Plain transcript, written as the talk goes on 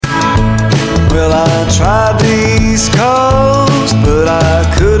Well, I tried the East Coast, but I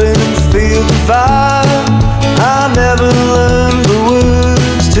couldn't feel the vibe. I never learned the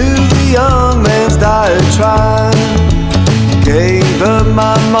words to the young man's diatribe. Gave up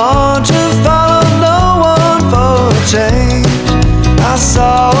my mantra, followed no one for a change. I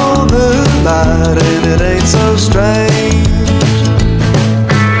saw the light and it ain't so strange.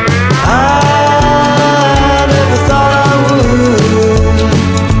 I never thought I would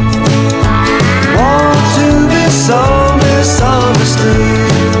want to be so misunderstood.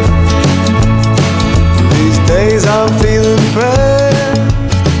 These days I'm feeling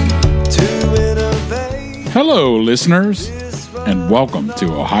pressed to innovate. Hello, listeners, and welcome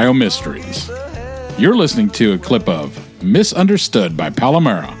to Ohio Mysteries. You're listening to a clip of Misunderstood by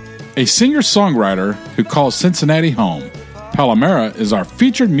Palomera, a singer-songwriter who calls Cincinnati home. Palomera is our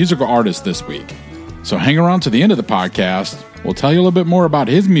featured musical artist this week. So hang around to the end of the podcast. We'll tell you a little bit more about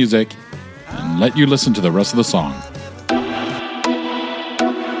his music and let you listen to the rest of the song.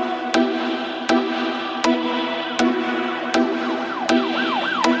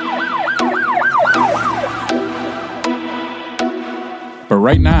 But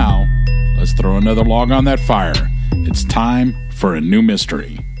right now, let's throw another log on that fire. It's time for a new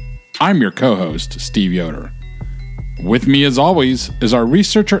mystery. I'm your co-host, Steve Yoder. With me, as always, is our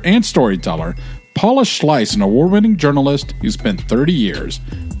researcher and storyteller, Paula Schleiss, an award-winning journalist who spent 30 years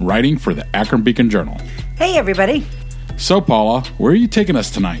writing for the Akron Beacon Journal. Hey, everybody. So, Paula, where are you taking us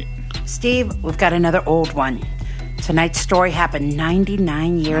tonight? Steve, we've got another old one. Tonight's story happened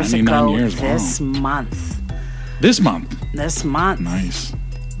 99 years ago this month. This month? This month. Nice.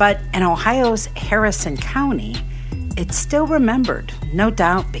 But in Ohio's Harrison County, it's still remembered, no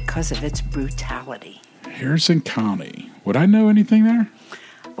doubt because of its brutality. Harrison County. Would I know anything there?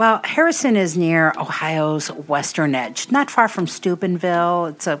 Well, Harrison is near Ohio's western edge, not far from Steubenville.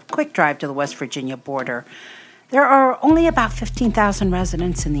 It's a quick drive to the West Virginia border. There are only about 15,000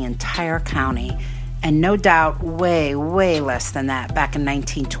 residents in the entire county, and no doubt way, way less than that back in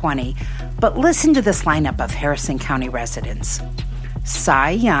 1920. But listen to this lineup of Harrison County residents.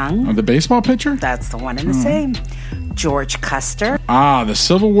 Cy Young. Oh, the baseball pitcher? That's the one and the same. George Custer. Ah, the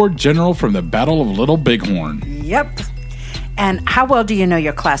Civil War general from the Battle of Little Bighorn. Yep. And how well do you know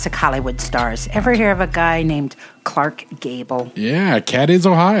your classic Hollywood stars? Ever hear of a guy named Clark Gable? Yeah, Cadiz,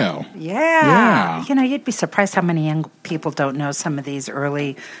 Ohio. Yeah. You know, you'd be surprised how many young people don't know some of these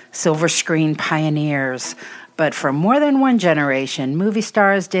early silver screen pioneers. But for more than one generation, movie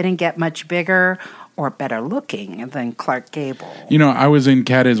stars didn't get much bigger or better looking than Clark Gable. You know, I was in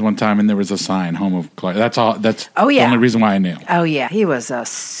Cadiz one time and there was a sign, home of Clark. That's all. That's the only reason why I knew. Oh, yeah. He was a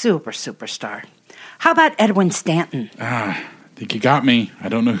superstar. How about Edwin Stanton? I think you got me. I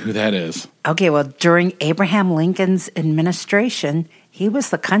don't know who that is. Okay, well, during Abraham Lincoln's administration, he was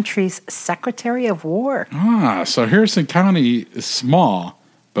the country's Secretary of War. So Harrison County is small,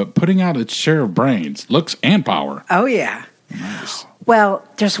 but putting out its share of brains, looks, and power. Oh, yeah. Nice. Well,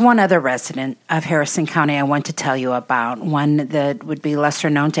 there's one other resident of Harrison County I want to tell you about, one that would be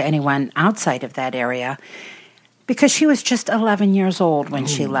lesser known to anyone outside of that area, because she was just 11 years old when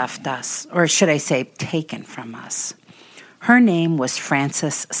she left us, or should I say, taken from us. Her name was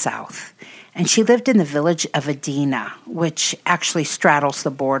Frances South, and she lived in the village of Edina, which actually straddles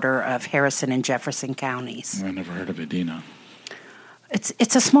the border of Harrison and Jefferson counties. I never heard of Edina.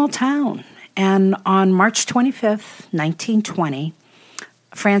 It's a small town, and on March 25th, 1920,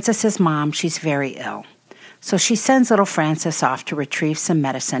 Frances's mom, she's very ill. So she sends little Frances off to retrieve some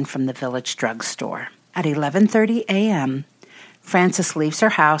medicine from the village drugstore. At 11:30 a.m., Frances leaves her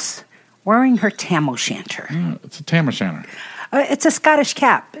house wearing her tam o' shanter. It's a tam o' shanter. It's a Scottish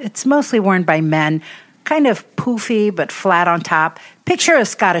cap. It's mostly worn by men, kind of poofy but flat on top. Picture a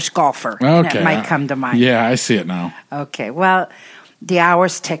Scottish golfer, and it might come to mind. Yeah, I see it now. Okay, well, the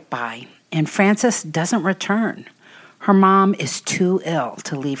hours tick by, and Frances doesn't return. Her mom is too ill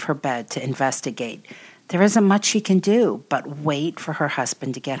to leave her bed to investigate. There isn't much she can do but wait for her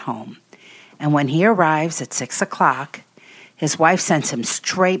husband to get home. And when he arrives at 6 o'clock, his wife sends him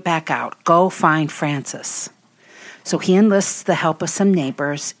straight back out. Go find Frances. So he enlists the help of some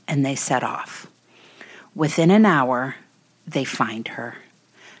neighbors, and they set off. Within an hour, they find her.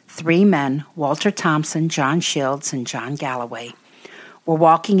 3 men, Walter Thompson, John Shields, and John Galloway, were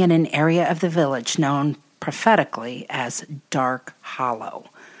walking in an area of the village known prophetically as Dark Hollow,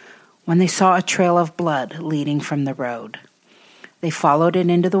 when they saw a trail of blood leading from the road. They followed it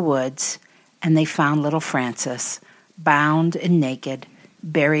into the woods, and they found little Frances, bound and naked,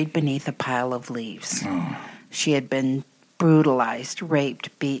 buried beneath a pile of leaves. She had been brutalized,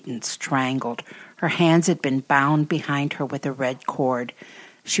 raped, beaten, strangled. Her hands had been bound behind her with a red cord.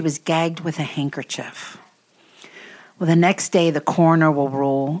 She was gagged with a handkerchief. Well, the next day, the coroner will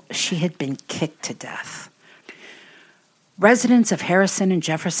rule she had been kicked to death. Residents of Harrison and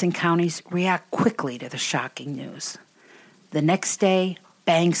Jefferson counties react quickly to the shocking news. The next day,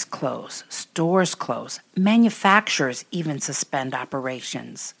 banks close, stores close, manufacturers even suspend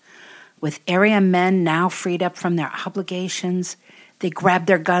operations. With area men now freed up from their obligations, they grabbed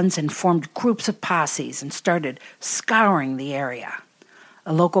their guns and formed groups of posses and started scouring the area.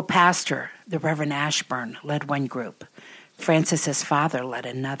 A local pastor, the Reverend Ashburn, led one group. Francis's father led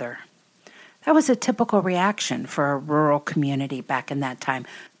another. That was a typical reaction for a rural community back in that time.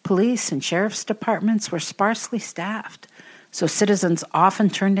 Police and sheriff's departments were sparsely staffed, so citizens often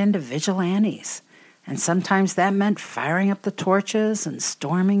turned into vigilantes, and sometimes that meant firing up the torches and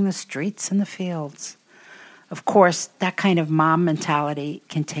storming the streets and the fields. Of course, that kind of mob mentality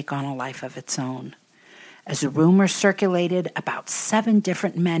can take on a life of its own. As rumors circulated about 7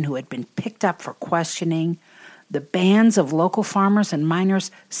 different men who had been picked up for questioning, the bands of local farmers and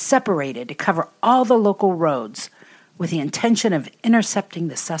miners separated to cover all the local roads with the intention of intercepting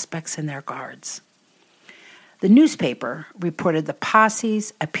the suspects and their guards. The newspaper reported the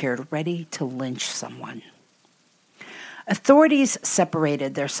posses appeared ready to lynch someone. Authorities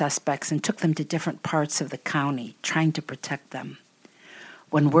separated their suspects and took them to different parts of the county, trying to protect them.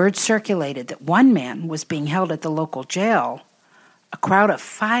 When word circulated that one man was being held at the local jail, a crowd of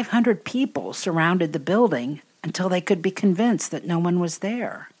 500 people surrounded the building until they could be convinced that no one was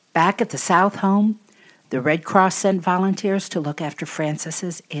there. Back at the South home, the Red Cross sent volunteers to look after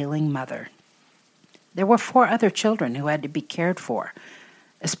Francis's ailing mother. There were 4 other children who had to be cared for,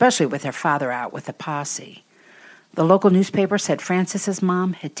 especially with their father out with the posse. The local newspaper said Francis's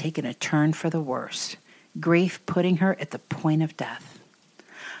mom had taken a turn for the worse, grief putting her at the point of death.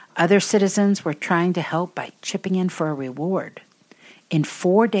 Other citizens were trying to help by chipping in for a reward. In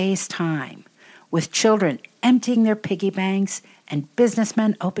 4 days' time, with children emptying their piggy banks and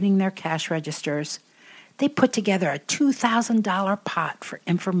businessmen opening their cash registers, they put together a $2,000 pot for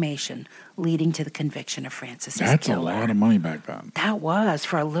information leading to the conviction of Francis's killer. That's a lot of money back then. That was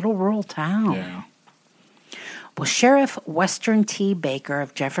for a little rural town. Yeah. Well, Sheriff Western T. Baker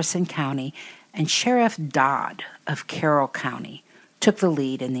of Jefferson County and Sheriff Dodd of Carroll County took the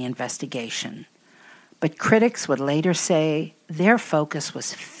lead in the investigation. But critics would later say their focus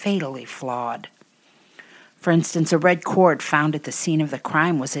was fatally flawed. For instance, a red cord found at the scene of the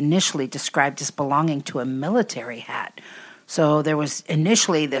crime was initially described as belonging to a military hat. So there was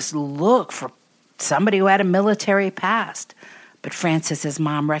initially this look for somebody who had a military past. But Francis's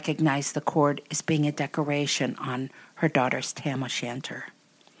mom recognized the cord as being a decoration on her daughter's tam o' shanter.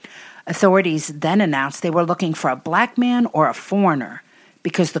 Authorities then announced they were looking for a black man or a foreigner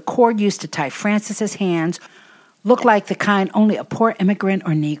because the cord used to tie Francis's hands looked like the kind only a poor immigrant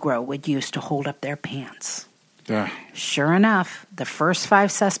or Negro would use to hold up their pants. Sure enough, the first 5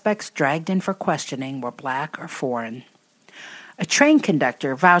 suspects dragged in for questioning were black or foreign. A train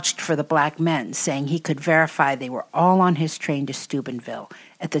conductor vouched for the black men, saying he could verify they were all on his train to Steubenville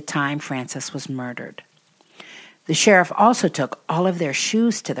at the time Francis was murdered. The sheriff also took all of their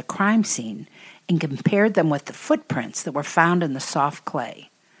shoes to the crime scene and compared them with the footprints that were found in the soft clay.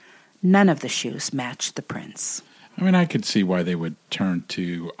 None of the shoes matched the prints. I mean, I could see why they would turn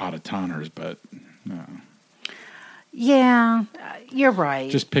to out-of-towners, but no. Yeah, you're right.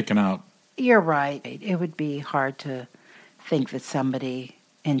 Just picking out. You're right. It would be hard to think that somebody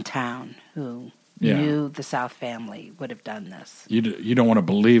in town who knew the South family would have done this. You don't want to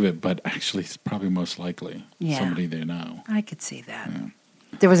believe it, but actually it's probably most likely somebody they know. I could see that. Yeah.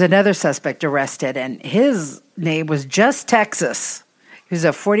 There was another suspect arrested, and his name was Just Texas. He was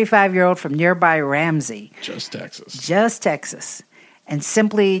a 45-year-old from nearby Ramsey. Just Texas. Just Texas. And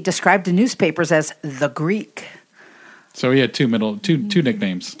simply described in newspapers as the Greek. So he had two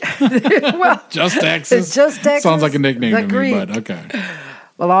nicknames. Well, Just Texas. Just Texas. Sounds like a nickname to Greek. me, but okay.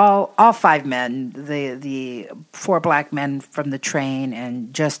 Well, all 5 men, the 4 black men from the train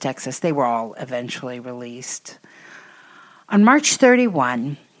and Just Texas, they were all eventually released. On March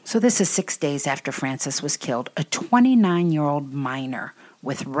 31, so this is 6 days after Francis was killed, a 29-year-old miner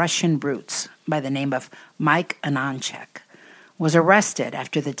with Russian roots by the name of Mike Ananchek was arrested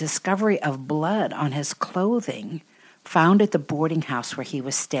after the discovery of blood on his clothing found at the boarding house where he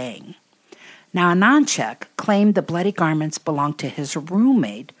was staying. Now, Ananchek claimed the bloody garments belonged to his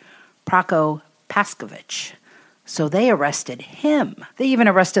roommate, Prako Paskovich. So they arrested him. They even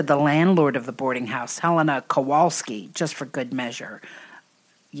arrested the landlord of the boarding house, Helena Kowalski, just for good measure.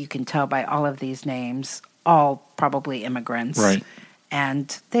 You can tell by all of these names, all probably immigrants. Right.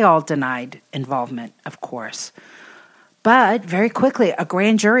 And they all denied involvement, of course. But very quickly, a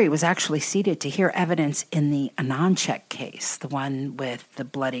grand jury was actually seated to hear evidence in the Ananchek case, the one with the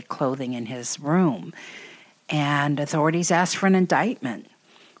bloody clothing in his room. And authorities asked for an indictment.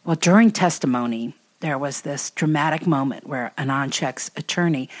 Well, during testimony, there was this dramatic moment where Ananchek's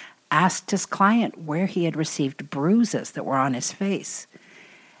attorney asked his client where he had received bruises that were on his face.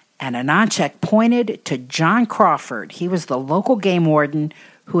 And Ananchek pointed to John Crawford. He was the local game warden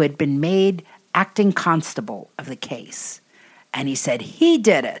who had been made acting constable of the case. And he said he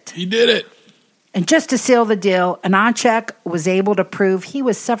did it. He did it. And just to seal the deal, Ananchek was able to prove he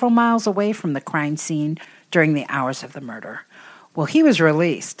was several miles away from the crime scene during the hours of the murder. Well, he was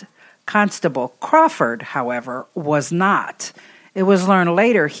released. Constable Crawford, however, was not. It was learned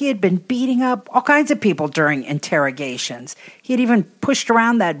later he had been beating up all kinds of people during interrogations. He had even pushed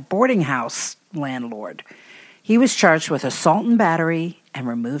around that boarding house landlord. He was charged with assault and battery and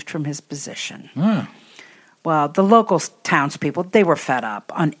removed from his position. Well, the local townspeople, they were fed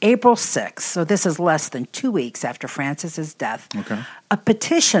up. On April 6th, so this is less than 2 weeks after Francis's death, a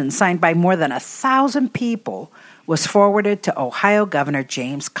petition signed by more than 1,000 people was forwarded to Ohio Governor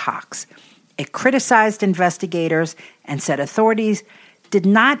James Cox. It criticized investigators and said authorities did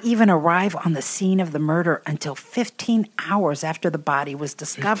not even arrive on the scene of the murder until 15 hours after the body was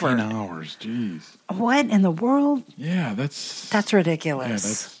discovered. 15 hours, jeez. What in the world? Yeah, that's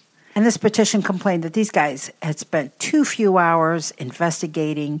ridiculous. And this petition complained that these guys had spent too few hours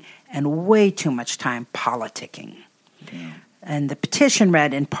investigating and way too much time politicking. Yeah. And the petition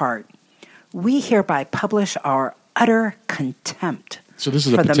read in part, "We hereby publish our utter contempt." So this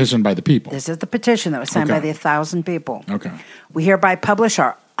is a petition by the people. This is the petition that was signed by the 1,000 people. Okay. "We hereby publish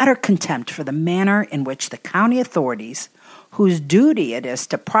our utter contempt for the manner in which the county authorities, whose duty it is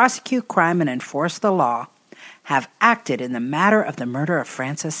to prosecute crime and enforce the law, have acted in the matter of the murder of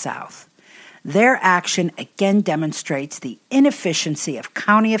Francis South. Their action again demonstrates the inefficiency of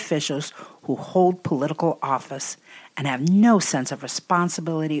county officials who hold political office and have no sense of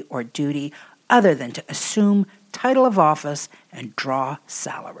responsibility or duty other than to assume title of office and draw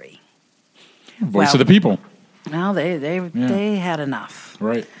salary." Voice of the people. Well, they had enough.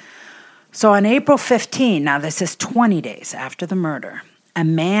 Right. So on April 15, now this is 20 days after the murder, a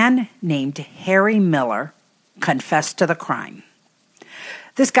man named Harry Miller confessed to the crime.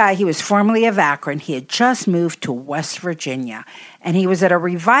 This guy, he was formerly of Akron. He had just moved to West Virginia, and he was at a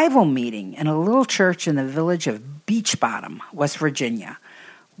revival meeting in a little church in the village of Beach Bottom, West Virginia,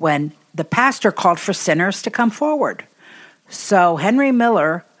 when the pastor called for sinners to come forward. So Henry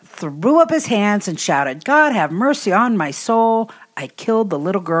Miller threw up his hands and shouted, "God have mercy on my soul. I killed the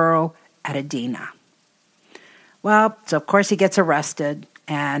little girl at Adena." Well, so of course he gets arrested,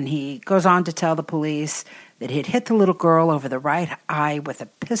 and he goes on to tell the police that he'd hit the little girl over the right eye with a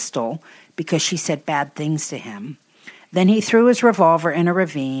pistol because she said bad things to him. Then he threw his revolver in a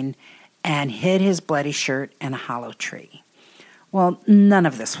ravine and hid his bloody shirt in a hollow tree. Well, none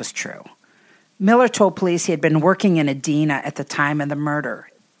of this was true. Miller told police he had been working in Adena at the time of the murder,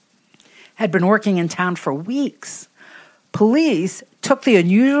 had been working in town for weeks. Police took the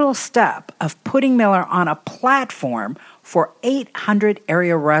unusual step of putting Miller on a platform for 800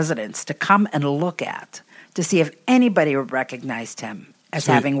 area residents to come and look at, to see if anybody recognized him as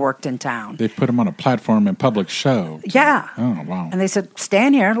having worked in town. They put him on a platform in public show. Yeah. Oh, wow. And they said,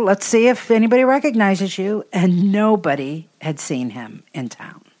 "Stand here, let's see if anybody recognizes you." And nobody had seen him in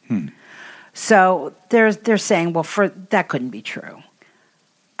town. So they're saying, well, that couldn't be true.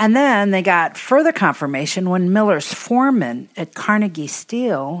 And then they got further confirmation when Miller's foreman at Carnegie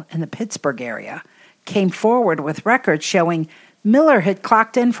Steel in the Pittsburgh area came forward with records showing Miller had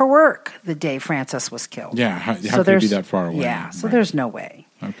clocked in for work the day Francis was killed. Yeah, how could he be that far away? Yeah, so there's no way.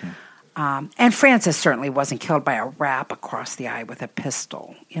 Okay. And Francis certainly wasn't killed by a rap across the eye with a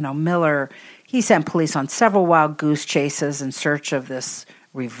pistol. You know, Miller, he sent police on several wild goose chases in search of this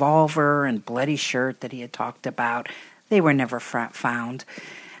revolver and bloody shirt that he had talked about. They were never found.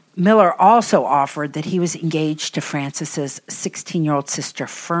 Miller also offered that he was engaged to Francis's 16-year-old sister,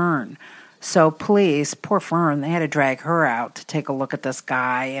 Fern. So police, poor Fern, they had to drag her out to take a look at this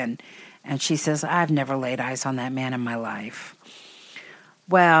guy, and she says, "I've never laid eyes on that man in my life."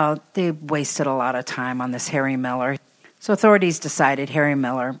 Well, they wasted a lot of time on this Harry Miller. So authorities decided Harry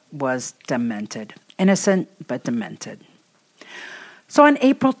Miller was demented. Innocent, but demented. So on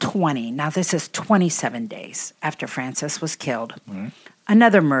April 20, now this is 27 days after Francis was killed,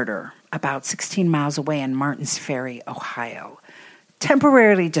 another murder about 16 miles away in Martins Ferry, Ohio,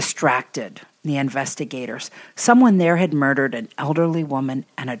 temporarily distracted the investigators. Someone there had murdered an elderly woman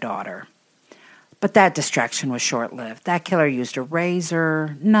and a daughter. But that distraction was short-lived. That killer used a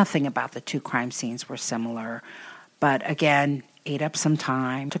razor. Nothing about the two crime scenes were similar. But again, ate up some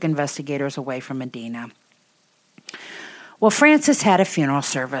time, took investigators away from Adina. Well, Frances had a funeral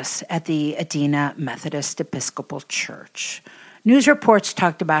service at the Adina Methodist Episcopal Church. News reports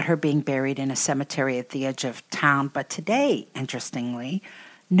talked about her being buried in a cemetery at the edge of town, but today, interestingly,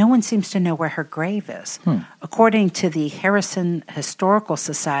 no one seems to know where her grave is. According to the Harrison Historical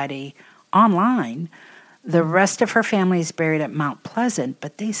Society online, the rest of her family is buried at Mount Pleasant,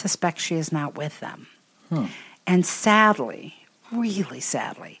 but they suspect she is not with them. And sadly, really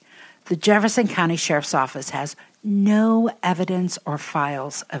sadly, the Jefferson County Sheriff's Office has no evidence or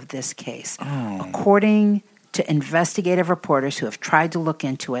files of this case. According to investigative reporters who have tried to look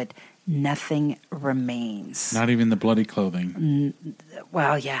into it, nothing remains. Not even the bloody clothing.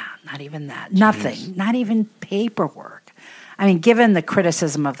 Well, yeah, not even that. Nothing. Not even paperwork. I mean, given the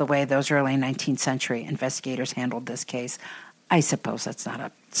criticism of the way those early 19th century investigators handled this case, I suppose that's not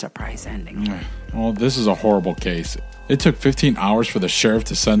a surprise ending. Well, this is a horrible case. It took 15 hours for the sheriff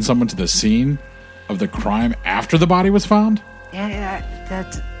to send someone to the scene of the crime after the body was found? Yeah,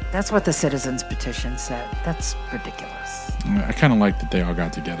 that's what the citizens' petition said. That's ridiculous. I kind of like that they all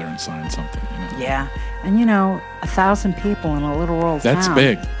got together and signed something, you know? Yeah. And, 1,000 people in a little rural town. That's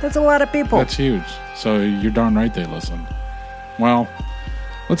big. That's a lot of people. That's huge. So you're darn right they listened. Well,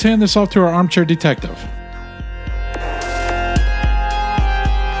 let's hand this off to our armchair detective.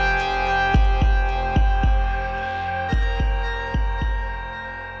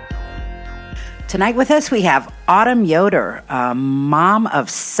 Tonight with us, we have Autumn Yoder, a mom of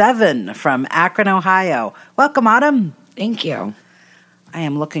 7 from Akron, Ohio. Welcome, Autumn. Thank you. I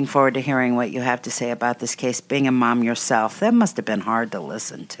am looking forward to hearing what you have to say about this case. Being a mom yourself, that must have been hard to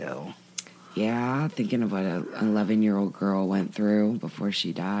listen to. Yeah, thinking of what an 11-year-old girl went through before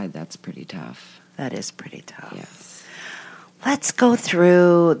she died, that's pretty tough. That is pretty tough. Yes. Let's go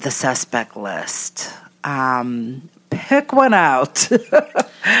through the suspect list. Pick one out.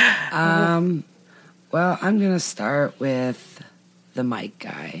 Well, I'm going to start with the Mike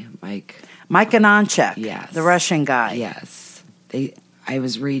guy. Mike Anonchek, yes. The Russian guy. Yes. I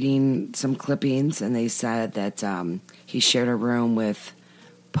was reading some clippings, and they said that he shared a room with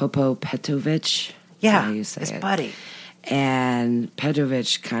Popo Petovich. Yeah, how you say his it. buddy. And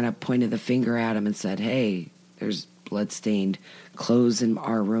Petovich kind of pointed the finger at him and said, hey, there's blood-stained clothes in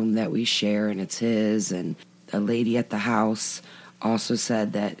our room that we share, and it's his. And a lady at the house also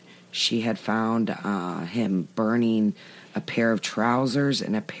said that she had found him burning a pair of trousers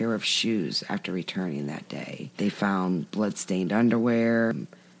and a pair of shoes after returning that day. They found blood-stained underwear,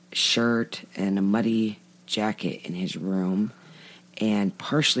 shirt, and a muddy jacket in his room. And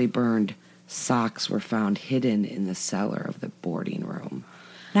partially burned socks were found hidden in the cellar of the boarding room.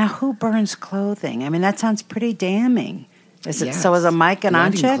 Now, who burns clothing? I mean, that sounds pretty damning. Is it? Yes. So is a Mike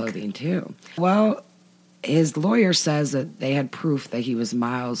Anonchek? Clothing, too. Well, his lawyer says that they had proof that he was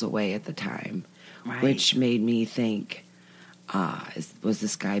miles away at the time, Right. which made me think, was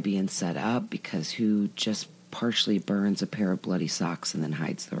this guy being set up? Because who just partially burns a pair of bloody socks and then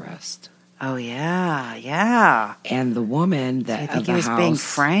hides the rest? Oh, yeah. And the woman that I think of he the was house, being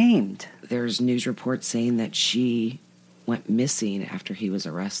framed. There's news reports saying that she went missing after he was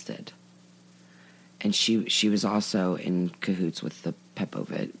arrested. And she was also in cahoots with the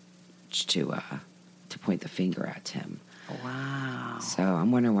Pepovich to point the finger at him. Wow. So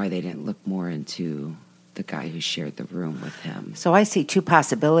I'm wondering why they didn't look more into the guy who shared the room with him. So I see two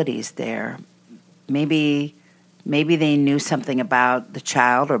possibilities there. Maybe they knew something about the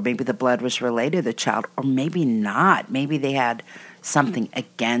child, or maybe the blood was related to the child, or maybe not. Maybe they had something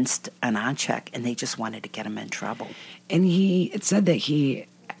against Anonchek, and they just wanted to get him in trouble. And it said that he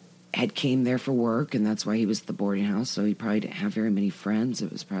had came there for work, and that's why he was at the boarding house, so he probably didn't have very many friends.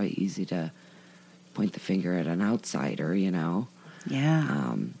 It was probably easy to point the finger at an outsider,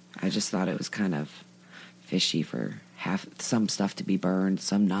 Yeah. I just thought it was kind of fishy for some stuff to be burned,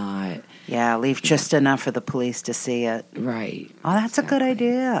 some not. Yeah, leave just enough for the police to see it. Right. Oh, that's a good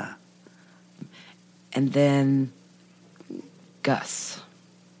idea. And then Gus.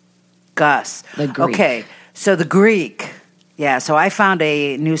 The Greek. Okay, so the Greek. Yeah, so I found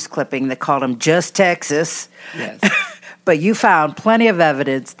a news clipping that called him just Texas. Yes. But you found plenty of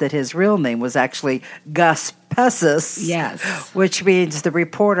evidence that his real name was actually Gus Pessis. Yes. Which means the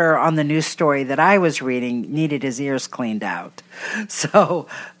reporter on the news story that I was reading needed his ears cleaned out. So,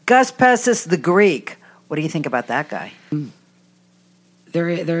 Gus Pessis, the Greek. What do you think about that guy? There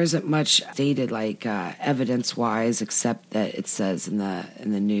isn't much stated evidence-wise, except that it says in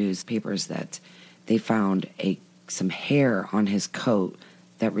the newspapers that they found some hair on his coat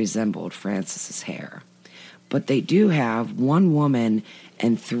that resembled Frances's hair. But they do have one woman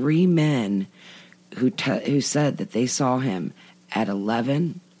and 3 men who said that they saw him at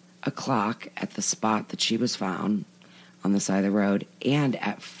 11 o'clock at the spot that she was found on the side of the road, and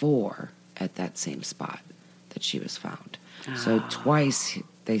at 4 at that same spot that she was found. So twice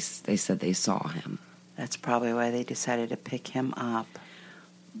they said they saw him. That's probably why they decided to pick him up.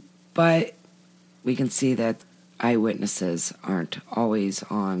 But we can see that eyewitnesses aren't always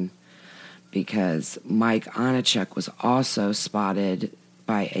on, because Mike Onachek was also spotted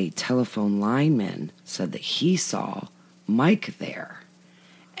by a telephone lineman, said that he saw Mike there.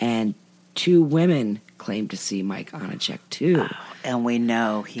 And 2 women claimed to see Mike Onachek too. Oh, and we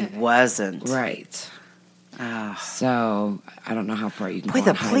know he wasn't. Right. Oh. So I don't know how far you can Boy, go.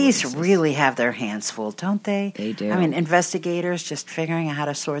 the on police eyewitnesses. really have their hands full, don't they? They do. I mean, investigators just figuring out how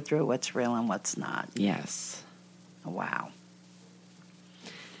to sort through what's real and what's not. Yes. Wow.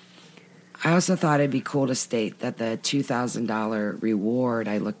 I also thought it'd be cool to state that the $2,000 reward,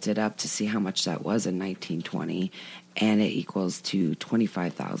 I looked it up to see how much that was in 1920, and it equals to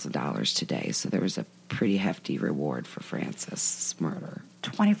 $25,000 today. So there was a pretty hefty reward for Francis' murder.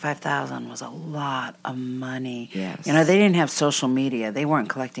 $25,000 was a lot of money. Yes. You know, they didn't have social media. They weren't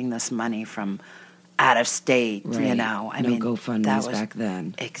collecting this money from out of state, Right. you know. I No mean, GoFundMes that was back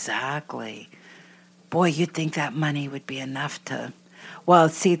then. Exactly. Boy, you'd think that money would be enough to... Well,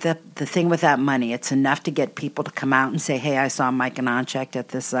 see, the thing with that money, it's enough to get people to come out and say, hey, I saw Mike Onachek at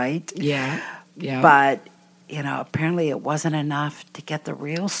this site. Yeah. Yeah. But, you know, apparently it wasn't enough to get the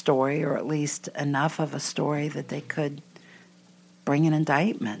real story, or at least enough of a story that they could bring an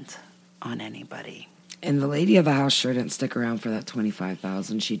indictment on anybody. And the lady of the house sure didn't stick around for that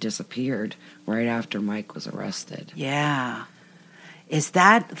 $25,000. She disappeared right after Mike was arrested. Yeah. Is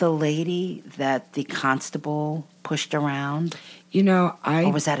that the lady that the constable pushed around? You know,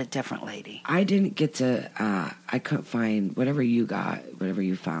 Or was that a different lady? I didn't get to, I couldn't find, whatever you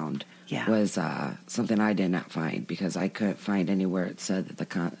found Yeah. was something I did not find, because I couldn't find anywhere it said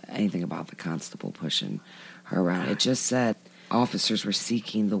that anything about the constable pushing her around. It just said officers were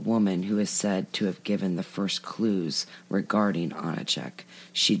seeking the woman who is said to have given the first clues regarding Onachek.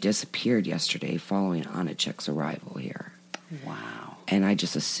 She disappeared yesterday following Onachek's arrival here. Wow. And I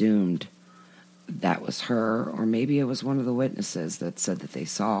just assumed that was her, or maybe it was one of the witnesses that said that they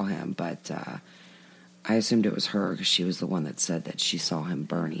saw him, but I assumed it was her because she was the one that said that she saw him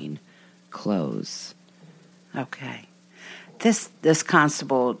burning clothes. Okay. This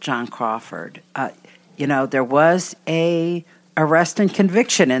constable, John Crawford, you know, there was a arrest and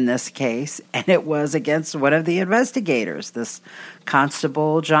conviction in this case, and it was against one of the investigators, this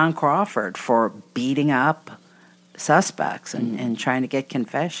constable, John Crawford, for beating up suspects and trying to get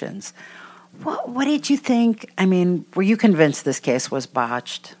confessions. What did you think? I mean, were you convinced this case was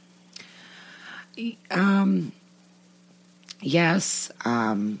botched? Yes.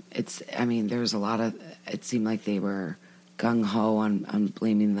 There was a lot of, it seemed like they were gung-ho on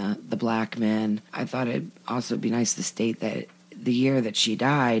blaming the black men. I thought it'd also be nice to state that the year that she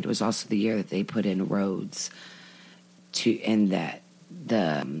died was also the year that they put in roads and that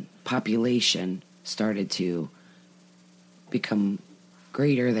the population started to become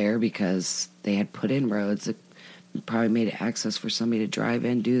greater there because they had put in roads that probably made it access for somebody to drive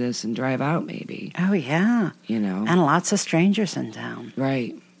in, do this, and drive out maybe. Oh, yeah. You know? And lots of strangers in town.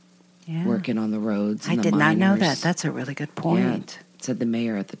 Right. Yeah. Working on the roads. I And did the not know miners. that. That's a really good point. Yeah. It said the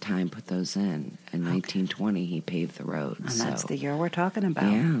mayor at the time put those in. In 1920, he paved the roads. And that's the year we're talking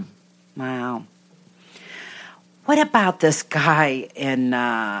about. Yeah. Wow. What about this guy in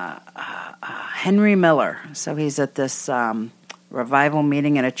Henry Miller? So he's at this revival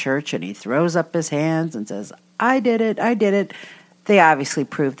meeting in a church, and he throws up his hands and says, I did it, I did it. They obviously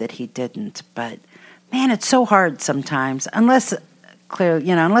proved that he didn't. But, man, it's so hard sometimes, unless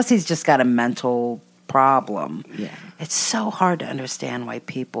he's just got a mental problem. Yeah. It's so hard to understand why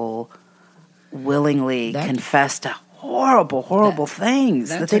people willingly confess to horrible things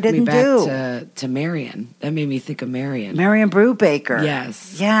that they didn't do. That took me back to Marion. That made me think of Marion. Marion Brubaker.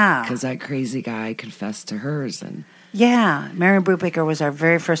 Yes. Yeah. Because that crazy guy confessed to hers. And yeah, Marion Brubaker was our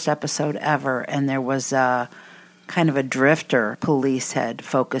very first episode ever, and there was kind of a drifter police had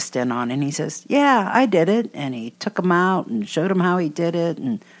focused in on, and he says, yeah, I did it, and he took him out and showed him how he did it,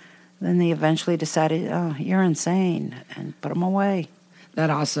 and then they eventually decided, oh, you're insane, and put him away. that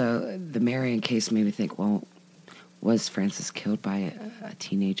also, the Marion case made me think, well, was Francis killed by a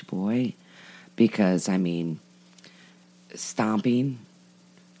teenage boy? Because, I mean, stomping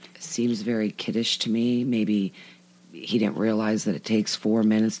seems very kiddish to me. Maybe he didn't realize that it takes 4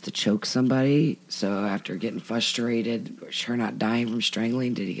 minutes to choke somebody. So after getting frustrated, her not dying from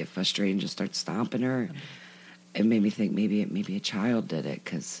strangling, did he get frustrated and just start stomping her? It made me think maybe a child did it,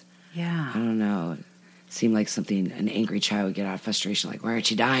 because Yeah. I don't know. It seemed like something an angry child would get out of frustration, like, why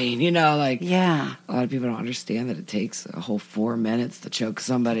aren't you dying? You know, like, Yeah. a lot of people don't understand that it takes a whole 4 minutes to choke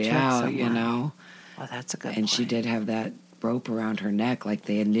somebody out, you know? Well, that's a good And point. she did have that rope around her neck, like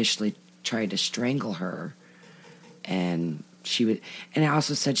they initially tried to strangle her. And and it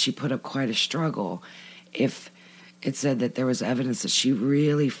also said she put up quite a struggle. If it said that there was evidence that she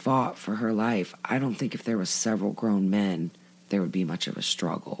really fought for her life, I don't think if there was several grown men, there would be much of a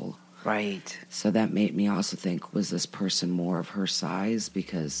struggle. Right. So that made me also think, was this person more of her size?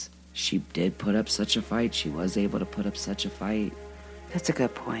 Because she did put up such a fight. She was able to put up such a fight. That's a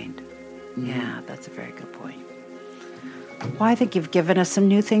good point. Mm-hmm. Yeah, that's a very good point. Well, I think you've given us some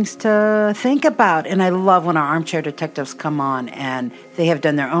new things to think about. And I love when our armchair detectives come on and they have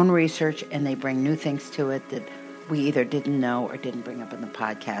done their own research and they bring new things to it that we either didn't know or didn't bring up in the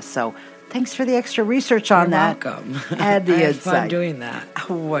podcast. So thanks for the extra research on You're that. welcome. Add the I had insight. fun doing that.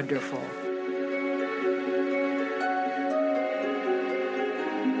 Wonderful.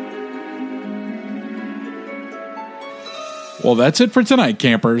 Well, that's it for tonight,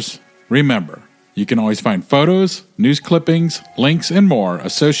 campers. Remember, you can always find photos, news clippings, links, and more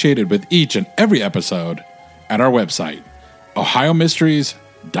associated with each and every episode at our website,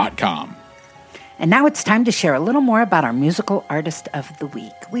 ohiomysteries.com. And now it's time to share a little more about our musical artist of the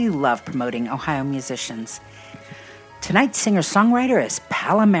week. We love promoting Ohio musicians. Tonight's singer-songwriter is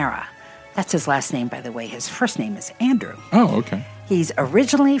Palomera. That's his last name, by the way. His first name is Andrew. Oh, okay. He's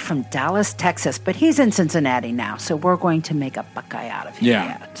originally from Dallas, Texas, but he's in Cincinnati now, so we're going to make a Buckeye out of him.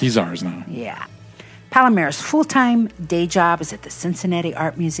 Yeah, yet. he's ours now. Yeah. Palomera's full-time day job is at the Cincinnati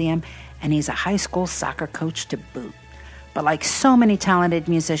Art Museum, and he's a high school soccer coach to boot. But like so many talented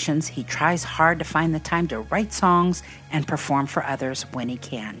musicians, he tries hard to find the time to write songs and perform for others when he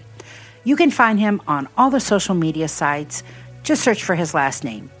can. You can find him on all the social media sites. Just search for his last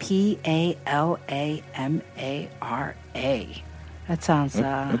name, Palamara. That sounds...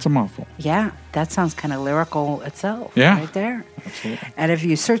 That's a mouthful. Yeah, that sounds kind of lyrical itself. Yeah. Right there. Absolutely. And if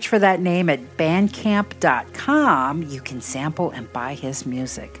you search for that name at bandcamp.com, you can sample and buy his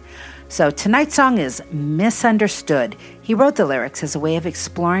music. So tonight's song is Misunderstood. He wrote the lyrics as a way of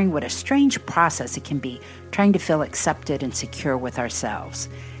exploring what a strange process it can be trying to feel accepted and secure with ourselves.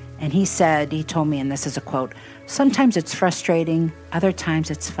 And he told me, and this is a quote, "Sometimes it's frustrating, other times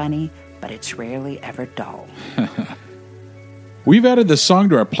it's funny, but it's rarely ever dull." We've added this song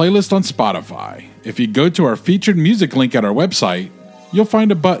to our playlist on Spotify. If you go to our featured music link at our website, you'll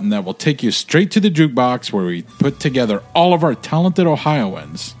find a button that will take you straight to the jukebox where we put together all of our talented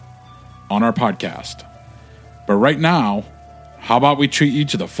Ohioans on our podcast. But right now, how about we treat you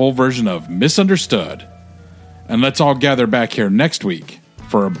to the full version of Misunderstood? And let's all gather back here next week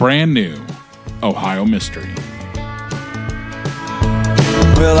for a brand new Ohio Mystery.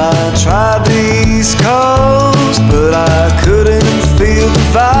 Well, I tried the East Coast, but I couldn't feel the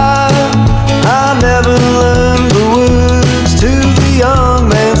vibe. I never learned the words to the young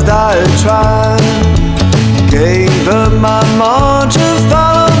man's diatribe. Gave up my mantra,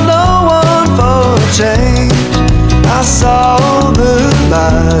 followed no one for a change. I saw the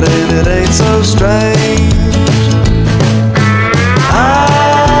light and it ain't so strange.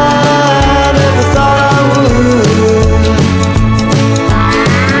 I never thought I would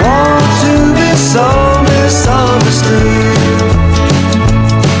want to be so misunderstood.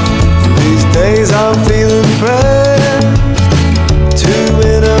 These days I'm feeling pressed to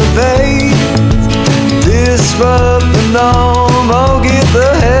innovate, disrupt the norm, oh get the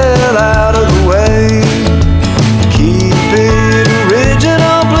hell out of the way. Keep it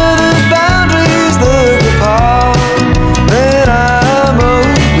original, blur the boundaries, look apart. Then I'm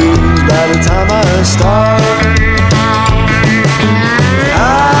old by the time I start. I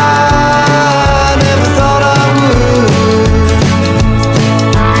never thought I would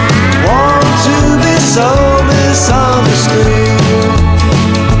want to be so misunderstood.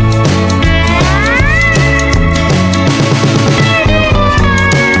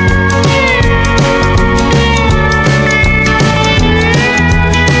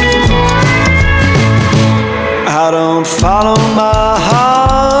 I don't follow my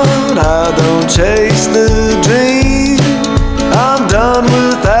heart, I don't chase the dream. I'm done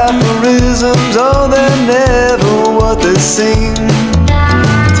with aphorisms, oh they're never what they seem.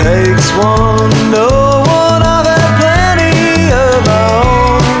 Takes one to know one, I've had plenty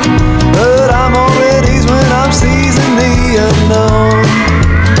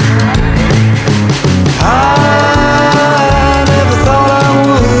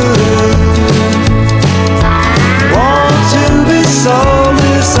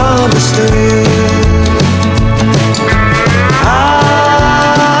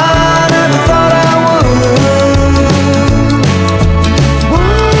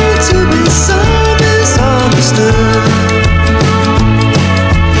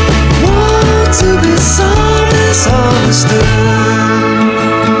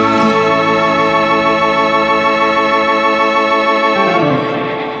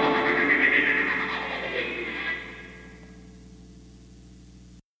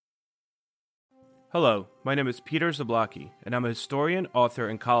Hello, my name is Peter Zablocki, and I'm a historian, author,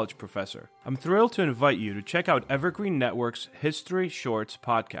 and college professor. I'm thrilled to invite you to check out Evergreen Network's History Shorts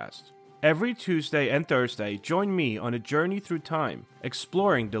podcast. Every Tuesday and Thursday, join me on a journey through time,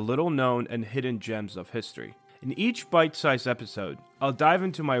 exploring the little-known and hidden gems of history. In each bite-sized episode, I'll dive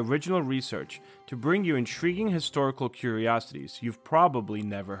into my original research to bring you intriguing historical curiosities you've probably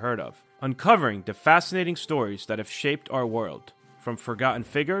never heard of, uncovering the fascinating stories that have shaped our world, from forgotten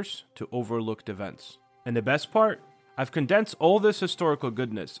figures to overlooked events. And the best part? I've condensed all this historical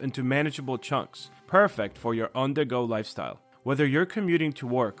goodness into manageable chunks, perfect for your on-the-go lifestyle. Whether you're commuting to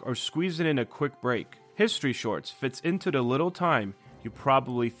work or squeezing in a quick break, History Shorts fits into the little time you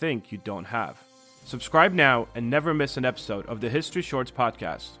probably think you don't have. Subscribe now and never miss an episode of the History Shorts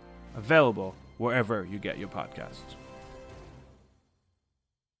podcast, available wherever you get your podcasts.